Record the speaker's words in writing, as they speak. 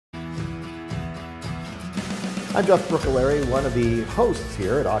I'm Jeff Brucculeri, one of the hosts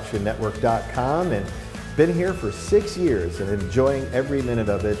here at AuctionNetwork.com, and been here for 6 years and enjoying every minute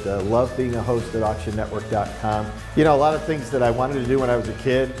of it. Love being a host at AuctionNetwork.com. You know, a lot of things that I wanted to do when I was a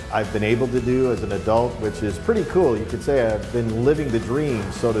kid, I've been able to do as an adult, which is pretty cool. You could say I've been living the dream,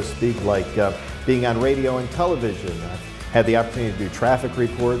 so to speak, like being on radio and television. I've had the opportunity to do traffic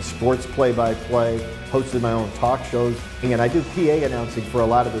reports, sports play-by-play, hosted my own talk shows, and I do PA announcing for a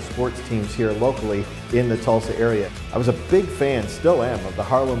lot of the sports teams here locally in the Tulsa area. I was a big fan, still am, of the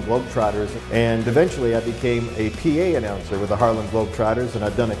Harlem Globetrotters, and eventually I became a PA announcer with the Harlem Globetrotters, and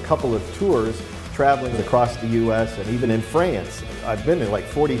I've done a couple of tours traveling across the U.S. and even in France. I've been in like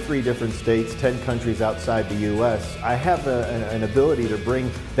 43 different states, 10 countries outside the U.S. I have an ability to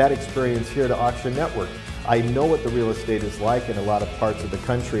bring that experience here to Auction Network. I know what the real estate is like in a lot of parts of the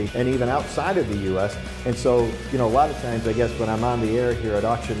country and even outside of the U.S. And so, you know, a lot of times, I guess, when I'm on the air here at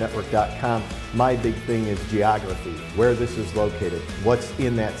AuctionNetwork.com, my big thing is geography, where this is located, what's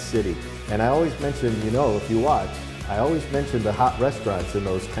in that city. And I always mention, you know, if you watch, I always mention the hot restaurants in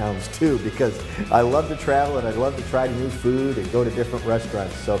those towns too, because I love to travel and I love to try new food and go to different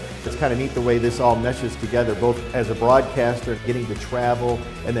restaurants. So it's kind of neat the way this all meshes together, both as a broadcaster, getting to travel,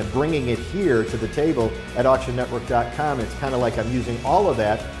 and then bringing it here to the table at AuctionNetwork.com. It's kind of like I'm using all of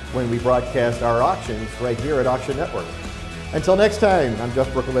that when we broadcast our auctions right here at Auction Network. Until next time, I'm Jeff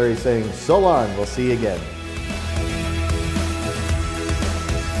Brucculeri saying so long. We'll see you again.